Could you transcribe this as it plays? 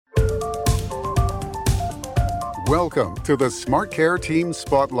Welcome to the Smart Care Team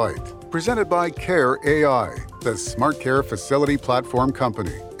Spotlight, presented by Care AI, the smart care facility platform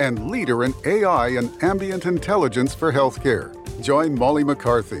company and leader in AI and ambient intelligence for healthcare. Join Molly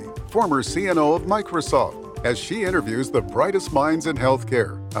McCarthy, former CNO of Microsoft, as she interviews the brightest minds in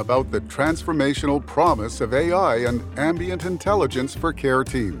healthcare about the transformational promise of AI and ambient intelligence for care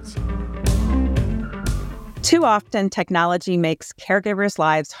teams. Too often, technology makes caregivers'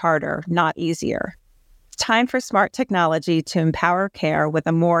 lives harder, not easier. It's time for smart technology to empower care with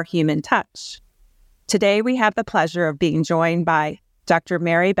a more human touch. Today, we have the pleasure of being joined by Dr.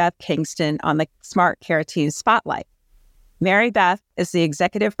 Mary Beth Kingston on the Smart Care Team Spotlight. Mary Beth is the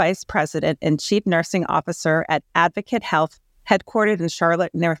Executive Vice President and Chief Nursing Officer at Advocate Health, headquartered in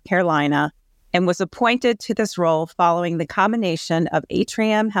Charlotte, North Carolina, and was appointed to this role following the combination of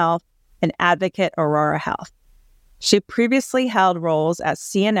Atrium Health and Advocate Aurora Health. She previously held roles as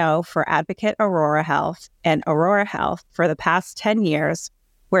CNO for Advocate Aurora Health and Aurora Health for the past 10 years,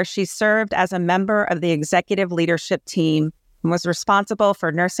 where she served as a member of the executive leadership team and was responsible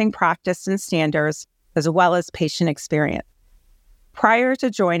for nursing practice and standards, as well as patient experience. Prior to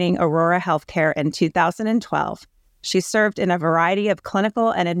joining Aurora Healthcare in 2012, she served in a variety of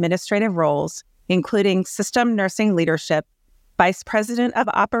clinical and administrative roles, including system nursing leadership, Vice President of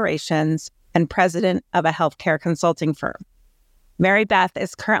Operations, and President of a healthcare consulting firm. Mary Beth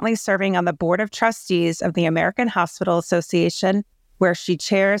is currently serving on the Board of Trustees of the American Hospital Association, where she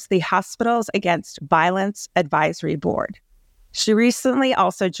chairs the Hospitals Against Violence Advisory Board. She recently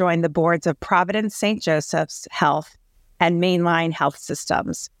also joined the boards of Providence St. Joseph's Health and Mainline Health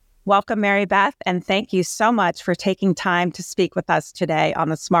Systems. Welcome, Mary Beth, and thank you so much for taking time to speak with us today on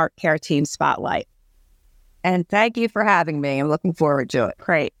the Smart Care Team Spotlight. And thank you for having me. I'm looking forward to it.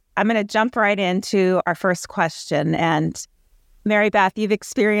 Great. I'm going to jump right into our first question. And Mary Beth, you've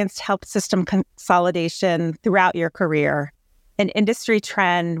experienced health system consolidation throughout your career, an industry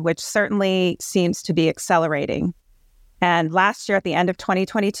trend which certainly seems to be accelerating. And last year, at the end of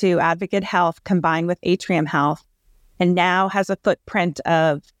 2022, Advocate Health combined with Atrium Health and now has a footprint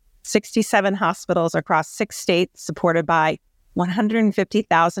of 67 hospitals across 6 states, supported by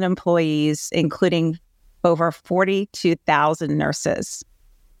 150,000 employees, including over 42,000 nurses.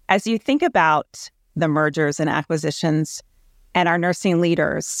 As you think about the mergers and acquisitions and our nursing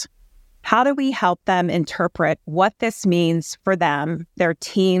leaders, how do we help them interpret what this means for them, their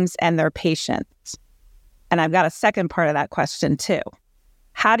teams, and their patients? And I've got a second part of that question too.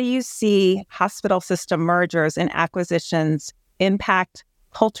 How do you see hospital system mergers and acquisitions impact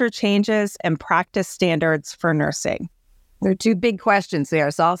culture changes and practice standards for nursing? There are 2 big questions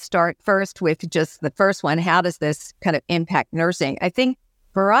there. So I'll start first with just the first one. How does this kind of impact nursing? I think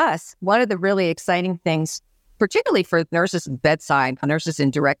for us, one of the really exciting things, particularly for nurses at bedside, nurses in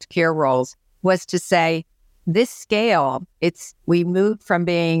direct care roles, was to say, this scale, we moved from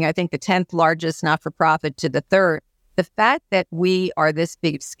being, I think, the 10th largest not-for-profit to the 3rd. The fact that we are this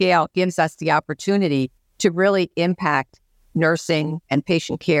big scale gives us the opportunity to really impact nursing and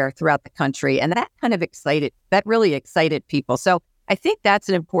patient care throughout the country. And that really excited people. So I think that's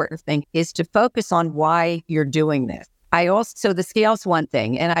an important thing, is to focus on why you're doing this. So the scale's one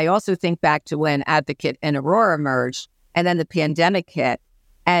thing. And I also think back to when Advocate and Aurora merged and then the pandemic hit,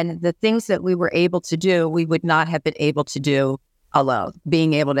 and the things that we were able to do, we would not have been able to do alone.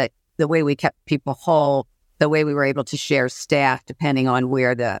 The way we kept people whole, the way we were able to share staff, depending on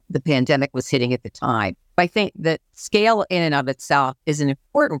where the pandemic was hitting at the time. I think that scale in and of itself is an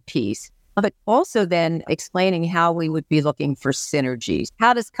important piece, but also then explaining how we would be looking for synergies.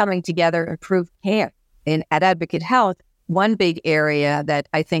 How does coming together improve care? At Advocate Health, one big area that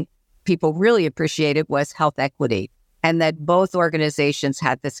I think people really appreciated was health equity, and that both organizations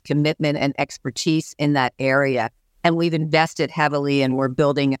had this commitment and expertise in that area. And we've invested heavily, and we're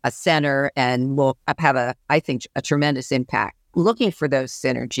building a center, and we'll have I think, a tremendous impact. Looking for those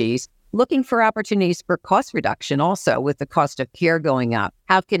synergies, looking for opportunities for cost reduction also with the cost of care going up.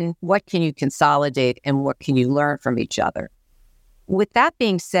 What can you consolidate and what can you learn from each other? With that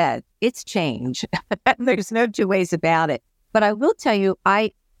being said, it's change. There's no 2 ways about it. But I will tell you,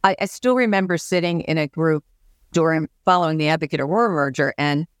 I still remember sitting in a group following the Advocate Aurora merger,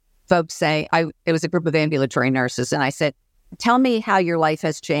 and folks say, it was a group of ambulatory nurses, and I said, tell me how your life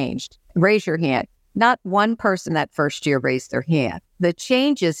has changed. Raise your hand. Not one person that first year raised their hand. The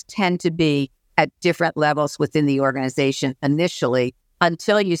changes tend to be at different levels within the organization initially,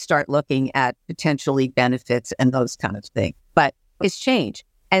 until you start looking at potentially benefits and those kind of things. But it's change.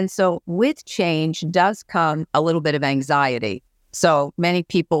 And so with change does come a little bit of anxiety. So many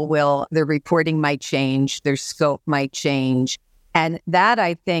people their reporting might change, their scope might change. And that,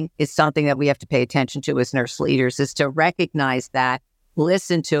 I think, is something that we have to pay attention to as nurse leaders, is to recognize that,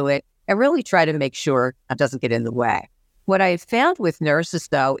 listen to it, and really try to make sure it doesn't get in the way. What I've found with nurses,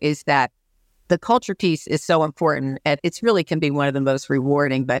 though, is that the culture piece is so important, and it's really can be one of the most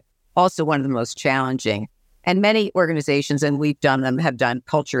rewarding, but also one of the most challenging. And many organizations, and we've done them, have done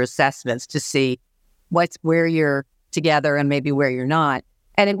culture assessments to see where you're together and maybe where you're not.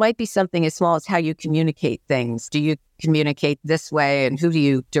 And it might be something as small as how you communicate things. Do you communicate this way, and who do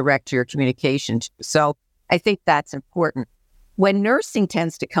you direct your communication to? So I think that's important. When nursing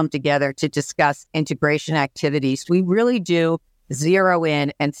tends to come together to discuss integration activities, we really do zero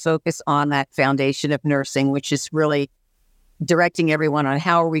in and focus on that foundation of nursing, which is really directing everyone on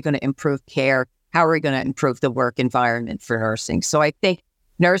how are we going to improve care? How are we going to improve the work environment for nursing? So I think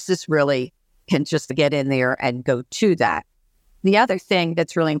nurses really can just get in there and go to that. The other thing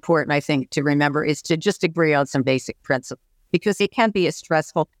that's really important, I think, to remember is to just agree on some basic principles, because it can be a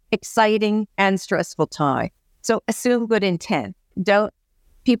stressful, exciting, and stressful time. So assume good intent.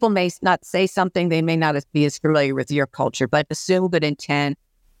 People may not say something, they may not be as familiar with your culture, but assume good intent,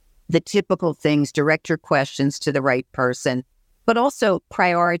 the typical things, direct your questions to the right person, but also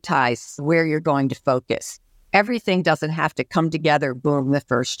prioritize where you're going to focus. Everything doesn't have to come together, boom, the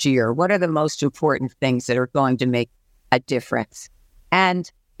first year. What are the most important things that are going to make a difference?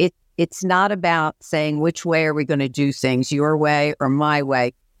 And it's not about saying which way are we going to do things, your way or my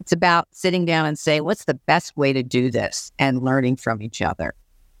way. It's about sitting down and saying, what's the best way to do this, and learning from each other.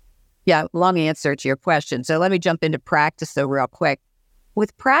 Yeah, long answer to your question. So let me jump into practice though real quick.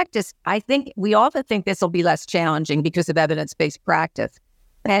 With practice, I think we often think this will be less challenging because of evidence-based practice.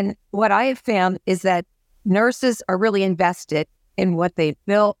 And what I have found is that nurses are really invested in what they've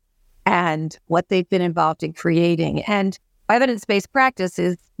built and what they've been involved in creating. And evidence-based practice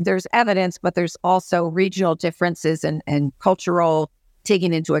is there's evidence, but there's also regional differences and cultural,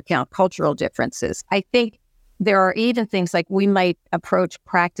 taking into account cultural differences. I think there are even things like we might approach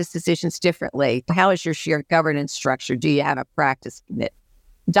practice decisions differently. How is your shared governance structure? Do you have a practice commit?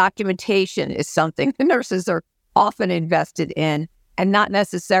 Documentation is something the nurses are often invested in, and not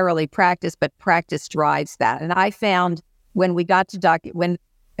necessarily practice, but practice drives that. And I found when we got to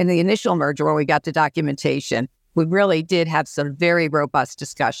in the initial merger, when we got to documentation, we really did have some very robust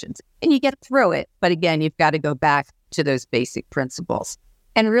discussions. And you get through it, but again, you've got to go back to those basic principles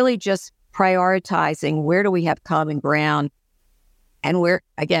and really just prioritizing where do we have common ground and where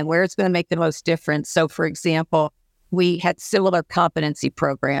it's going to make the most difference. So for example, we had similar competency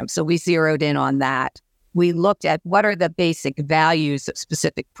programs. So we zeroed in on that. We looked at what are the basic values of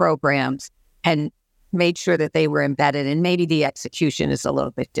specific programs and made sure that they were embedded, and maybe the execution is a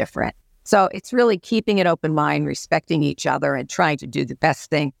little bit different. So it's really keeping an open mind, respecting each other, and trying to do the best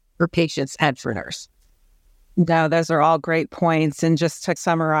thing for patients and for nurse. No, those are all great points. And just to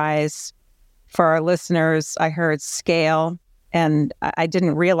summarize for our listeners, I heard scale, and I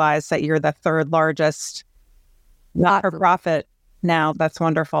didn't realize that you're the third largest not-for-profit now. That's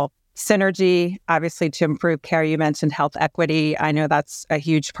wonderful. Synergy, obviously, to improve care. You mentioned health equity. I know that's a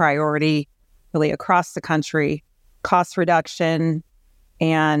huge priority really across the country. Cost reduction.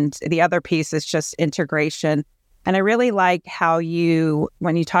 And the other piece is just integration. And I really like how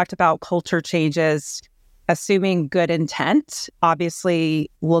when you talked about culture changes, assuming good intent,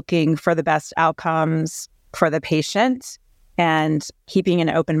 obviously looking for the best outcomes for the patient and keeping an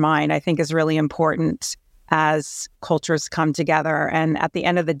open mind, I think is really important as cultures come together. And at the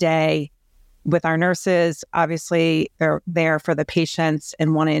end of the day, with our nurses, obviously they're there for the patients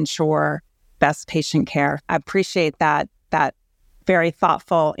and want to ensure best patient care. I appreciate that very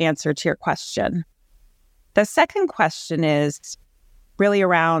thoughtful answer to your question. The second question is really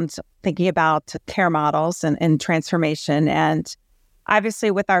around thinking about care models and transformation. And obviously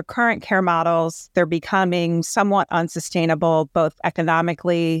with our current care models, they're becoming somewhat unsustainable, both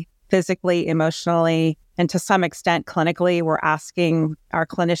economically, physically, emotionally, and to some extent clinically. We're asking our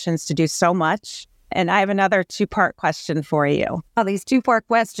clinicians to do so much. And I have another two-part question for you. Oh, these two-part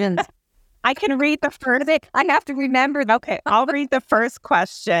questions. I can read the first. I have to remember. Okay, I'll read the first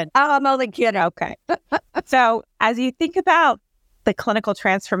question. Oh, I'm only kidding. Okay. So as you think about the clinical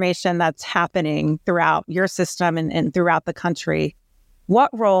transformation that's happening throughout your system and throughout the country,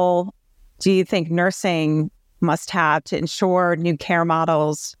 what role do you think nursing must have to ensure new care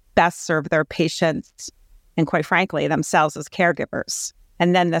models best serve their patients and, quite frankly, themselves as caregivers?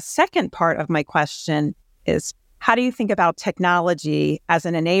 And then the second part of my question is, how do you think about technology as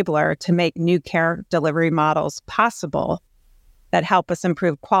an enabler to make new care delivery models possible that help us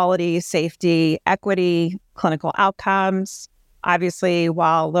improve quality, safety, equity, clinical outcomes, obviously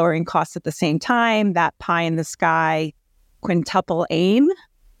while lowering costs at the same time, that pie in the sky quintuple aim.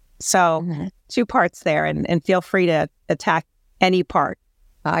 So two parts there, and feel free to attack any part.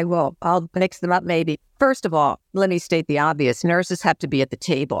 I will. I'll mix them up maybe. First of all, let me state the obvious. Nurses have to be at the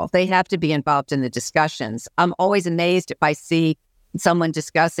table. They have to be involved in the discussions. I'm always amazed if I see someone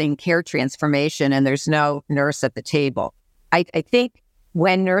discussing care transformation and there's no nurse at the table. I think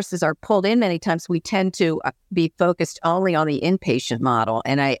when nurses are pulled in, many times we tend to be focused only on the inpatient model.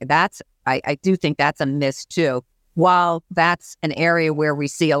 And I do think that's a miss too. While that's an area where we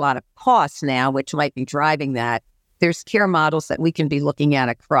see a lot of costs now, which might be driving that, there's care models that we can be looking at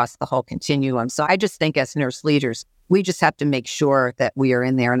across the whole continuum. So I just think as nurse leaders, we just have to make sure that we are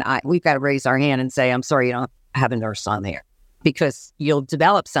in there. And we've got to raise our hand and say, I'm sorry, you don't have a nurse on there, because you'll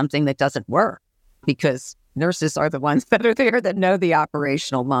develop something that doesn't work, because nurses are the ones that are there that know the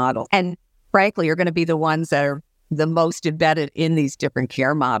operational model. And frankly, are going to be the ones that are the most embedded in these different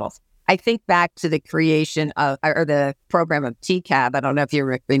care models. I think back to the creation of, or the program of TCAB. I don't know if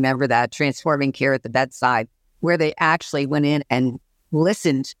you remember that, Transforming Care at the Bedside, where they actually went in and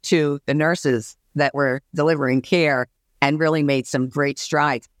listened to the nurses that were delivering care and really made some great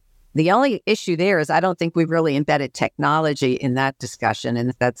strides. The only issue there is I don't think we've really embedded technology in that discussion,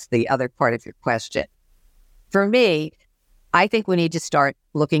 and that's the other part of your question. For me, I think we need to start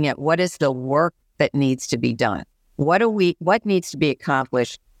looking at what is the work that needs to be done. What needs to be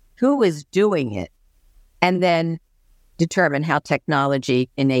accomplished? Who is doing it? And then determine how technology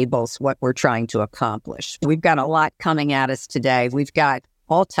enables what we're trying to accomplish. We've got a lot coming at us today. We've got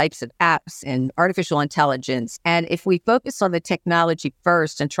all types of apps and artificial intelligence. And if we focus on the technology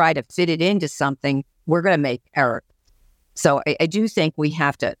first and try to fit it into something, we're going to make error. So I do think we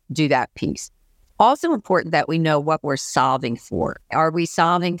have to do that piece. Also important that we know what we're solving for. Are we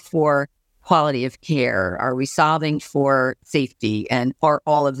solving for quality of care? Are we solving for safety, and or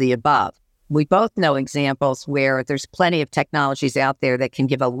all of the above? We both know examples where there's plenty of technologies out there that can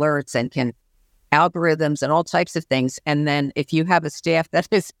give alerts and can algorithms and all types of things. And then if you have a staff that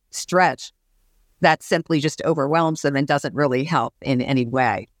is stretched, that simply just overwhelms them and doesn't really help in any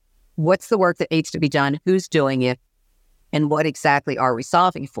way. What's the work that needs to be done? Who's doing it? And what exactly are we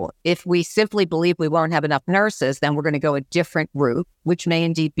solving for? If we simply believe we won't have enough nurses, then we're going to go a different route, which may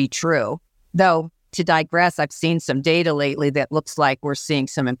indeed be true. Though, to digress, I've seen some data lately that looks like we're seeing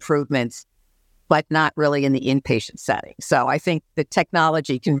some improvements, but not really in the inpatient setting. So I think the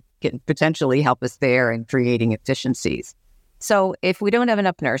technology can potentially help us there in creating efficiencies. So if we don't have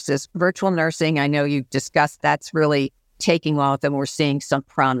enough nurses, virtual nursing, I know you discussed, that's really taking off, and we're seeing some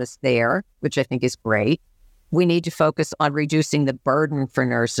promise there, which I think is great. We need to focus on reducing the burden for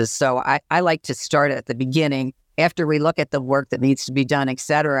nurses. So I like to start at the beginning, after we look at the work that needs to be done, et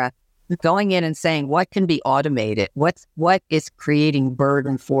cetera, going in and saying, what can be automated? What is creating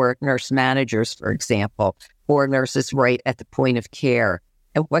burden for nurse managers, for example, or nurses right at the point of care?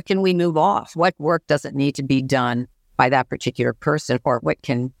 And what can we move off? What work doesn't need to be done by that particular person, or what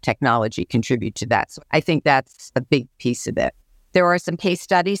can technology contribute to that? So I think that's a big piece of it. There are some case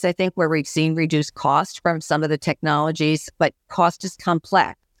studies, I think, where we've seen reduced cost from some of the technologies, but cost is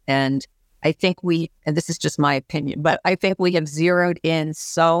complex. And I think and this is just my opinion, but I think we have zeroed in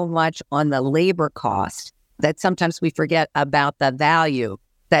so much on the labor cost that sometimes we forget about the value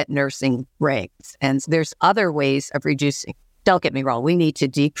that nursing brings. And there's other ways of reducing. Don't get me wrong, we need to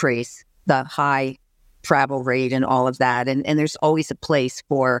decrease the high travel rate and all of that. And there's always a place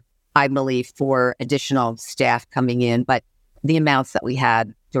for, I believe, for additional staff coming in. But the amounts that we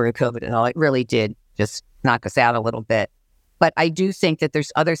had during COVID and all, it really did just knock us out a little bit. But I do think that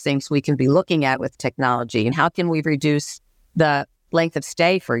there's other things we can be looking at with technology. And how can we reduce the length of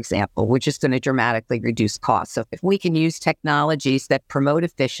stay, for example, which is going to dramatically reduce costs. So if we can use technologies that promote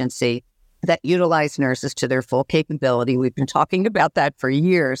efficiency, that utilize nurses to their full capability, we've been talking about that for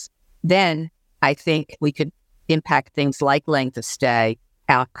years, then I think we could impact things like length of stay,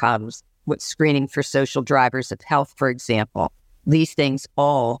 outcomes, with screening for social drivers of health, for example. These things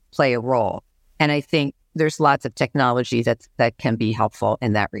all play a role. And I think there's lots of technology that can be helpful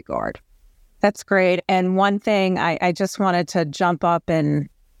in that regard. That's great. And one thing I just wanted to jump up and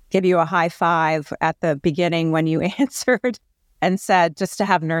give you a high five at the beginning when you answered and said just to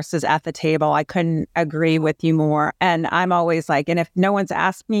have nurses at the table. I couldn't agree with you more. And I'm always like, and if no one's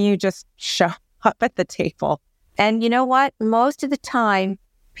asked me, you just show up at the table. And you know what? Most of the time,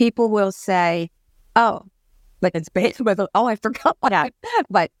 people will say, oh, like it's based with, oh, I forgot that.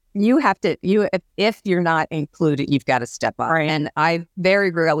 But you have to, if you're not included, you've got to step up. Right. And I very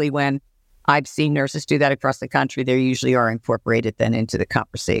rarely, when I've seen nurses do that across the country, they usually are incorporated then into the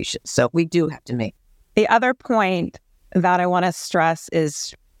conversation. So we do have to make. The other point that I want to stress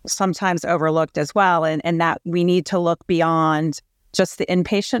is sometimes overlooked as well, and that we need to look beyond just the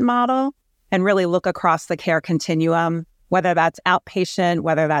inpatient model and really look across the care continuum, whether that's outpatient,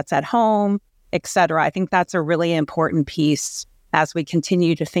 whether that's at home, et cetera. I think that's a really important piece as we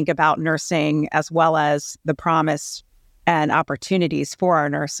continue to think about nursing, as well as the promise and opportunities for our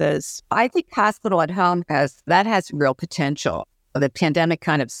nurses. I think hospital at home has real potential. The pandemic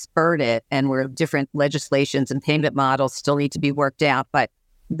kind of spurred it, and where different legislations and payment models still need to be worked out. But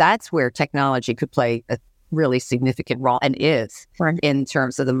that's where technology could play a really significant role, and is, right, in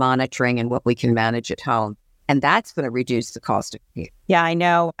terms of the monitoring and what we can manage at home. And that's going to reduce the cost of care. Yeah, I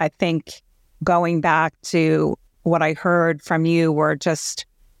know. I think going back to what I heard from you were just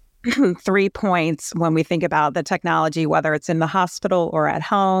 3 points when we think about the technology, whether it's in the hospital or at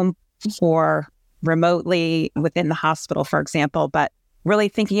home or remotely within the hospital, for example, but really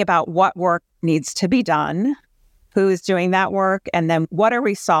thinking about what work needs to be done, who's doing that work, and then what are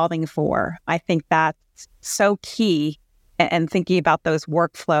we solving for? I think that's so key, and thinking about those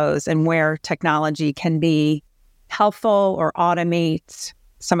workflows and where technology can be helpful or automate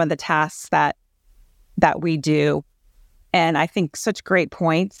some of the tasks that we do. And I think such great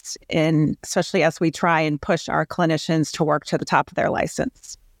points, especially as we try and push our clinicians to work to the top of their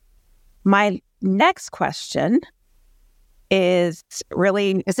license. My next question is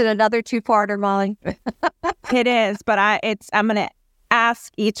really... Is it another two-parter, Molly? It is, but I'm going to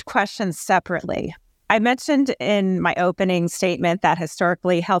ask each question separately. I mentioned in my opening statement that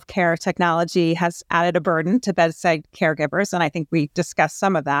historically healthcare technology has added a burden to bedside caregivers, and I think we discussed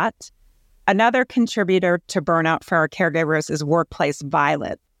some of that. Another contributor to burnout for our caregivers is workplace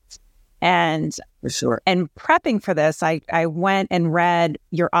violence. And for sure. And prepping for this, I went and read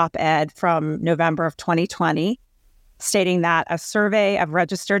your op-ed from November of 2020, stating that a survey of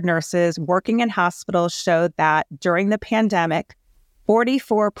registered nurses working in hospitals showed that during the pandemic,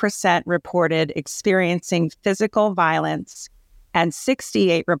 44% reported experiencing physical violence and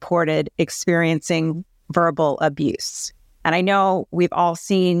 68% reported experiencing verbal abuse. And I know we've all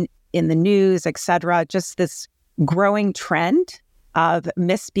seen in the news, et cetera, just this growing trend of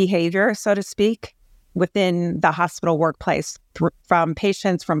misbehavior, so to speak, within the hospital workplace from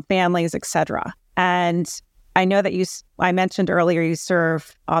patients, from families, et cetera. And I know that I mentioned earlier, you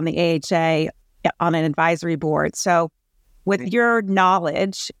serve on the AHA on an advisory board. So with your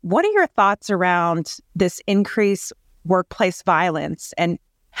knowledge, what are your thoughts around this increased workplace violence, and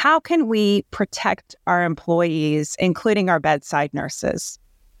how can we protect our employees, including our bedside nurses?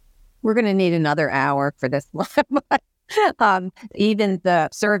 We're going to need another hour for this one. Even the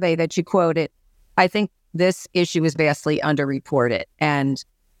survey that you quoted, I think this issue is vastly underreported. And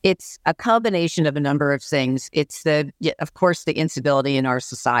it's a combination of a number of things. It's of course, the instability in our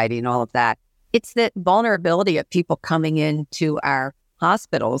society and all of that. It's the vulnerability of people coming into our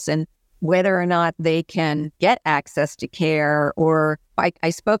hospitals and whether or not they can get access to care. Or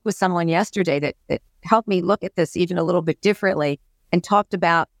I spoke with someone yesterday that helped me look at this even a little bit differently and talked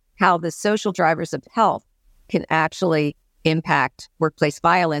about how the social drivers of health can actually impact workplace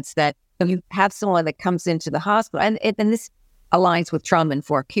violence, that you have someone that comes into the hospital, and this aligns with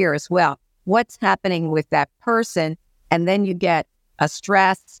trauma-informed care as well. What's happening with that person? And then you get a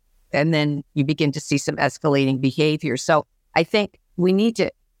stress, and then you begin to see some escalating behavior. So I think we need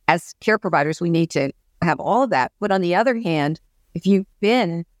to, as care providers, we need to have all of that. But on the other hand, if you've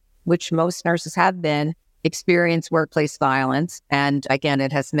been, which most nurses have been, experience workplace violence, and again,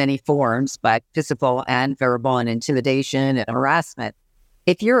 it has many forms, but physical and verbal and intimidation and harassment.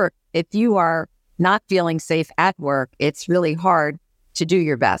 If you are not feeling safe at work, it's really hard to do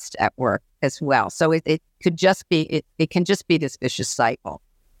your best at work as well. So it can just be this vicious cycle.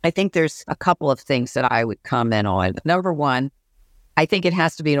 I think there's a couple of things that I would comment on. Number one, I think it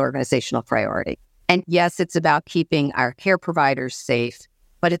has to be an organizational priority. And yes, it's about keeping our care providers safe,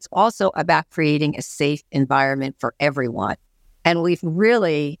 but it's also about creating a safe environment for everyone. And we've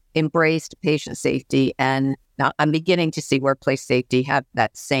really embraced patient safety, and now I'm beginning to see workplace safety have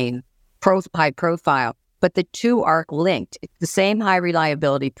that same high profile, but the two are linked. It's the same high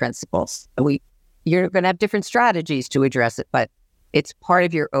reliability principles. You're going to have different strategies to address it, but it's part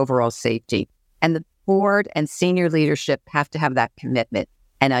of your overall safety. And the board and senior leadership have to have that commitment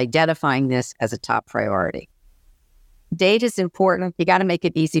and identifying this as a top priority. Data is important. You got to make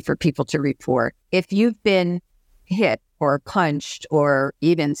it easy for people to report. If you've been hit or punched or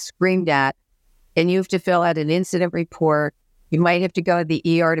even screamed at, and you have to fill out an incident report, you might have to go to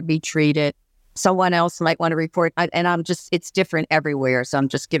the ER to be treated. Someone else might want to report. And it's different everywhere. So I'm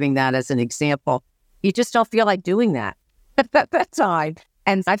just giving that as an example. You just don't feel like doing that at that time.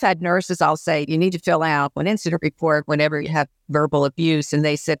 And I've had nurses, I'll say, you need to fill out an incident report whenever you have verbal abuse. And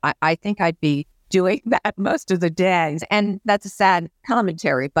they said, I think I'd be doing that most of the days. And that's a sad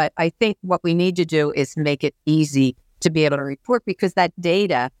commentary. But I think what we need to do is make it easy to be able to report, because that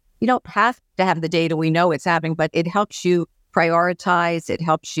data, you don't have to have the data. We know it's happening, but it helps you prioritize. It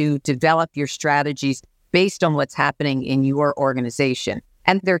helps you develop your strategies based on what's happening in your organization.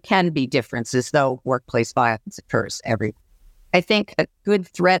 And there can be differences, though workplace violence occurs everywhere. I think a good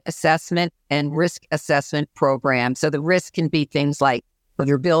threat assessment and risk assessment program. So the risk can be things like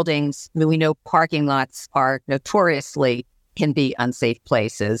your buildings. We know parking lots are notoriously can be unsafe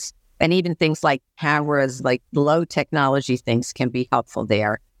places. And even things like cameras, like low technology things can be helpful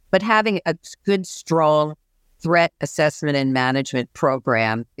there. But having a good, strong threat assessment and management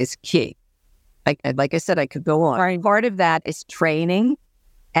program is key. Like I said, I could go on. Right. Part of that is training.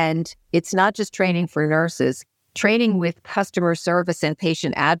 And it's not just training for nurses, training with customer service and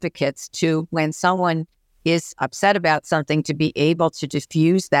patient advocates to, when someone is upset about something, to be able to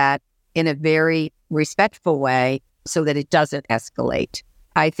diffuse that in a very respectful way so that it doesn't escalate.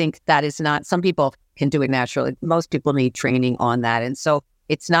 I think that is not, some people can do it naturally. Most people need training on that. And so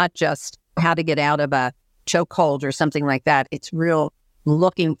it's not just how to get out of a chokehold or something like that. It's real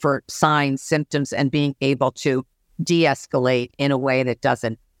looking for signs, symptoms, and being able to de-escalate in a way that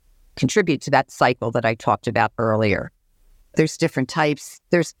doesn't contribute to that cycle that I talked about earlier. There's different types.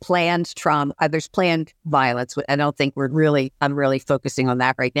 There's planned trauma. There's planned violence. I don't think I'm really focusing on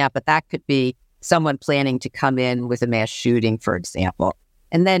that right now, but that could be someone planning to come in with a mass shooting, for example.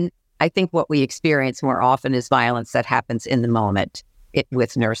 And then I think what we experience more often is violence that happens in the moment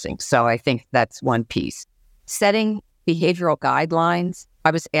with nursing. So I think that's one piece. Setting behavioral guidelines.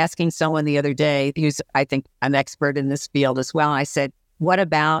 I was asking someone the other day, who's, I think, an expert in this field as well. I said, what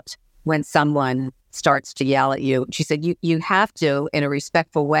about when someone starts to yell at you? She said, you have to, in a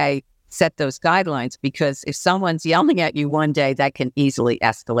respectful way, set those guidelines, because if someone's yelling at you one day, that can easily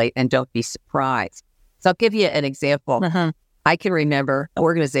escalate, and don't be surprised. So I'll give you an example. I can remember an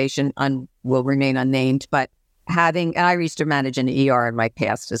organization, will remain unnamed, but and I used to manage an ER in my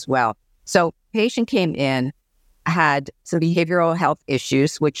past as well. So patient came in, had some behavioral health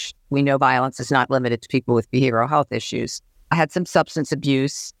issues, which we know violence is not limited to people with behavioral health issues. I had some substance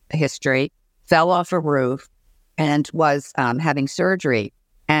abuse history, fell off a roof, and was having surgery.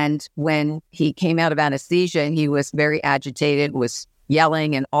 And when he came out of anesthesia, he was very agitated, was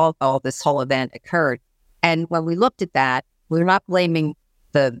yelling, and all this whole event occurred. And when we looked at that, we're not blaming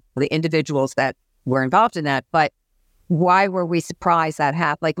the individuals that were involved in that, but why were we surprised that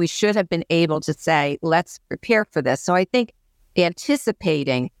happened? Like, we should have been able to say, let's prepare for this. So I think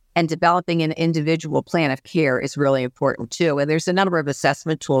anticipating and developing an individual plan of care is really important too. And there's a number of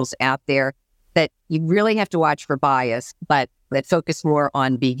assessment tools out there that you really have to watch for bias, but that focus more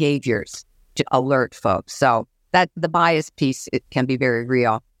on behaviors to alert folks. So that the bias piece, it can be very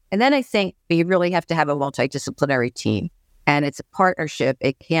real. And then I think you really have to have a multidisciplinary team. And it's a partnership.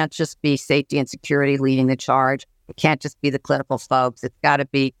 It can't just be safety and security leading the charge. It can't just be the clinical folks. It's got to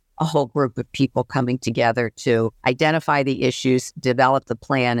be a whole group of people coming together to identify the issues, develop the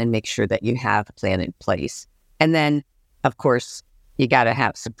plan, and make sure that you have a plan in place. And then, of course, you got to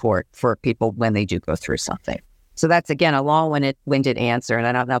have support for people when they do go through something. So that's, again, a long-winded answer. And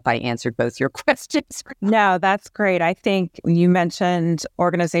I don't know if I answered both your questions. No, that's great. I think you mentioned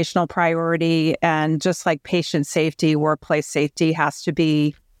organizational priority, and just like patient safety, workplace safety has to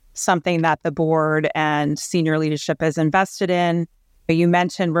be something that the board and senior leadership is invested in. You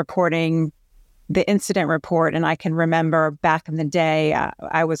mentioned reporting the incident report, and I can remember back in the day,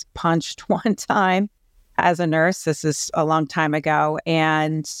 I was punched one time as a nurse. This is a long time ago.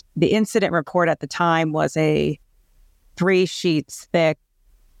 And the incident report at the time was a 3 sheets thick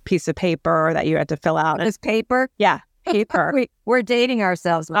piece of paper that you had to fill out. It was paper? Yeah, paper. We're dating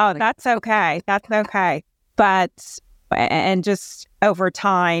ourselves. Oh, that's okay. That's okay. But, and just over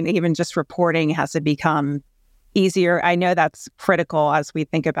time, even just reporting has to become easier. I know that's critical as we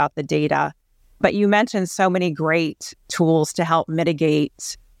think about the data. But you mentioned so many great tools to help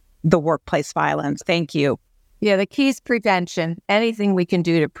mitigate the workplace violence. Thank you. Yeah, the key is prevention. Anything we can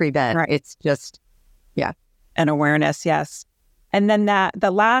do to prevent. Right. It's just, yeah. And awareness, yes. And then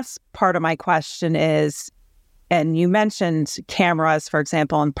the last part of my question is, and you mentioned cameras, for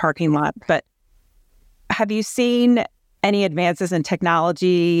example, in parking lot, but have you seen any advances in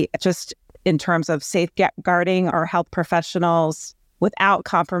technology just in terms of safeguarding our health professionals without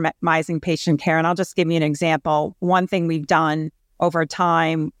compromising patient care? And I'll just give you an example. One thing we've done over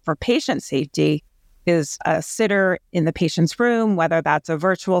time for patient safety is a sitter in the patient's room, whether that's a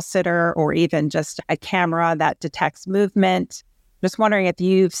virtual sitter or even just a camera that detects movement. Just wondering if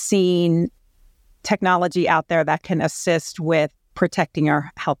you've seen technology out there that can assist with protecting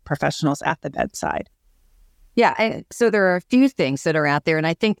our health professionals at the bedside. Yeah, so there are a few things that are out there, and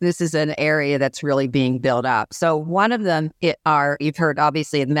I think this is an area that's really being built up. So one of them you've heard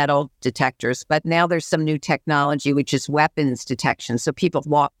obviously of metal detectors, but now there's some new technology, which is weapons detection. So people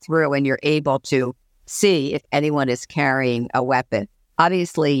walk through and you're able to see if anyone is carrying a weapon.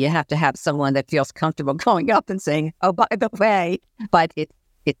 Obviously, you have to have someone that feels comfortable going up and saying, oh, by the way, but it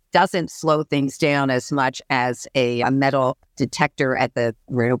doesn't slow things down as much as a metal detector at the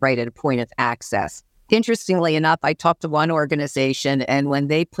right at a point of access. Interestingly enough, I talked to one organization, and when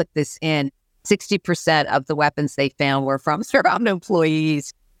they put this in, 60% of the weapons they found were from surround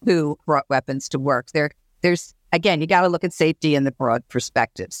employees who brought weapons to work. There's again, you got to look at safety in the broad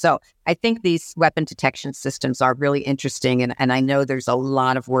perspective. So I think these weapon detection systems are really interesting, and I know there's a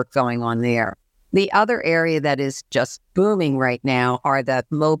lot of work going on there. The other area that is just booming right now are the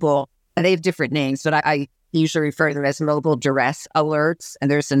mobile, and they have different names, but I usually refer to them as mobile duress alerts,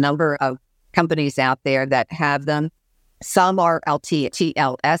 and there's a number of companies out there that have them. Some are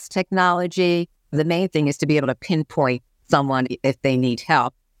TLS technology. The main thing is to be able to pinpoint someone if they need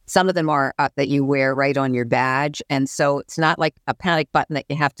help. Some of them are that you wear right on your badge. And so it's not like a panic button that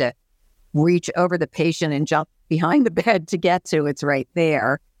you have to reach over the patient and jump behind the bed to get to. It's right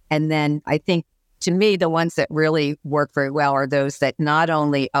there. And then I think, to me, the ones that really work very well are those that not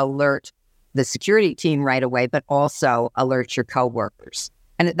only alert the security team right away, but also alert your coworkers.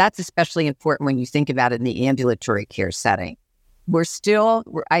 And that's especially important when you think about it in the ambulatory care setting. We're still,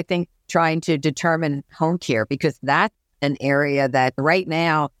 I think, trying to determine home care, because that's an area that right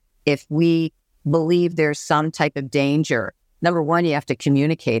now, if we believe there's some type of danger, number one, you have to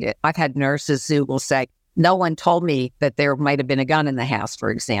communicate it. I've had nurses who will say, no one told me that there might have been a gun in the house,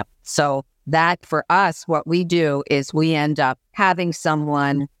 for example. So that for us, what we do is we end up having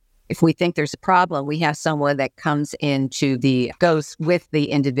someone, if we think there's a problem, we have someone that goes with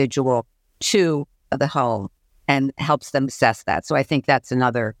the individual to the home and helps them assess that. So I think that's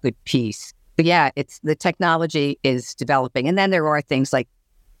another good piece. But yeah, the technology is developing. And then there are things like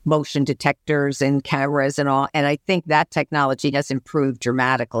motion detectors and cameras and all. And I think that technology has improved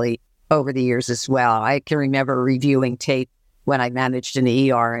dramatically over the years as well. I can remember reviewing tape when I managed an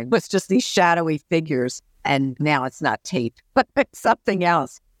ER, and it was just these shadowy figures. And now it's not tape, but it's something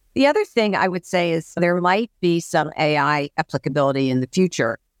else. The other thing I would say is there might be some AI applicability in the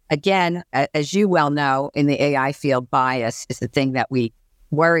future. Again, as you well know, in the AI field, bias is the thing that we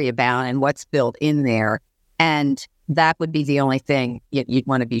worry about and what's built in there. And that would be the only thing you'd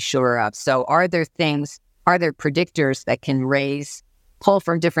want to be sure of. So are there predictors that can pull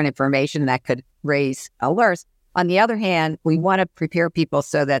from different information that could raise alerts? On the other hand, we want to prepare people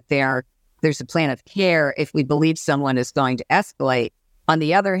so that there's a plan of care if we believe someone is going to escalate. On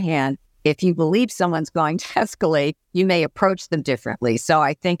the other hand, if you believe someone's going to escalate, you may approach them differently. So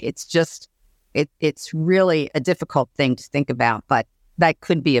I think it's really a difficult thing to think about, but that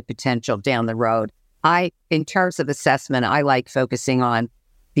could be a potential down the road. In terms of assessment, I like focusing on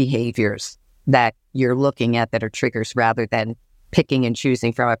behaviors that you're looking at that are triggers rather than picking and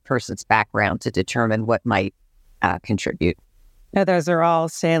choosing from a person's background to determine what might contribute. No, those are all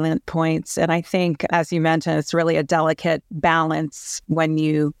salient points. And I think, as you mentioned, it's really a delicate balance when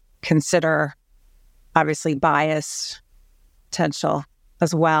you consider, obviously, bias potential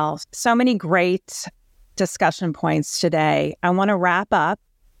as well. So many great discussion points today. I want to wrap up.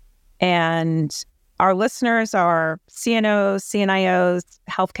 And our listeners are CNOs, CNIOs,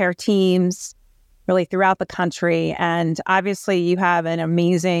 healthcare teams, really throughout the country. And obviously, you have an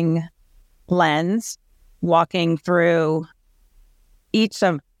amazing lens walking through each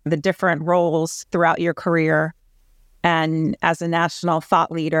of the different roles throughout your career. And as a national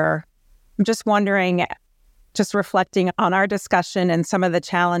thought leader, I'm just wondering, just reflecting on our discussion and some of the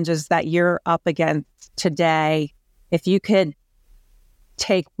challenges that you're up against today, if you could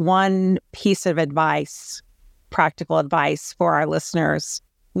take one piece of advice, practical advice for our listeners,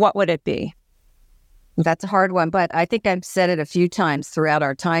 what would it be? That's a hard one, but I think I've said it a few times throughout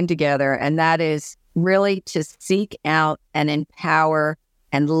our time together, and that is really to seek out and empower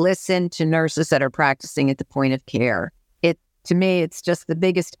and listen to nurses that are practicing at the point of care. To me, it's just the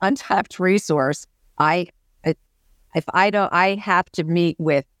biggest untapped resource. I have to meet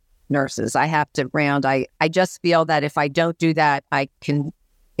with nurses. I have to round. I just feel that if I don't do that,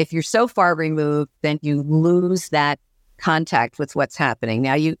 if you're so far removed, then you lose that contact with what's happening.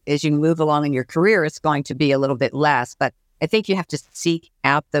 Now, as you move along in your career, it's going to be a little bit less, but I think you have to seek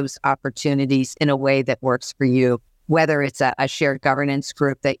out those opportunities in a way that works for you, whether it's a shared governance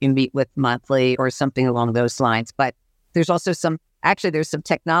group that you meet with monthly or something along those lines. But there's also some actually, there's some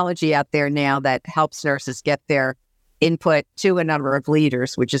technology out there now that helps nurses get their input to a number of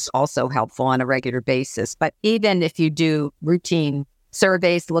leaders, which is also helpful on a regular basis. But even if you do routine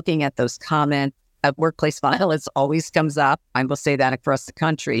surveys looking at those comments, workplace violence always comes up. I will say that across the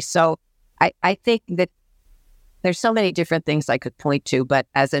country. So I think that there's so many different things I could point to, but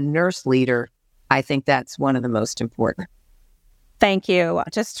as a nurse leader, I think that's one of the most important. Thank you.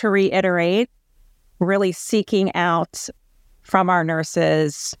 Just to reiterate, really seeking out from our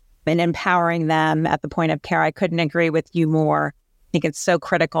nurses and empowering them at the point of care. I couldn't agree with you more. I think it's so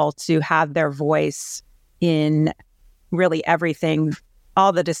critical to have their voice in really everything,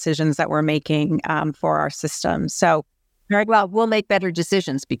 all the decisions that we're making for our system. So, very well, we'll make better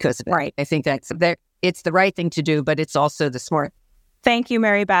decisions because of it. Right. I think it's the right thing to do, but it's also the smart. Thank you,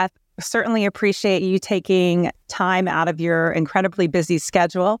 Mary Beth. Certainly appreciate you taking time out of your incredibly busy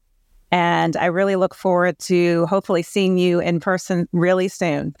schedule. And I really look forward to hopefully seeing you in person really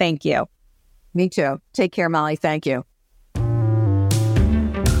soon. Thank you. Me too. Take care, Molly. Thank you.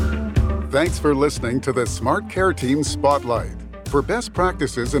 Thanks for listening to the Smart Care Team Spotlight. For best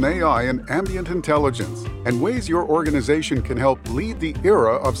practices in AI and ambient intelligence and ways your organization can help lead the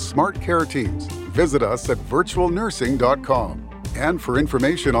era of smart care teams, visit us at virtualnursing.com. And for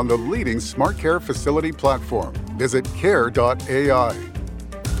information on the leading smart care facility platform, visit care.ai.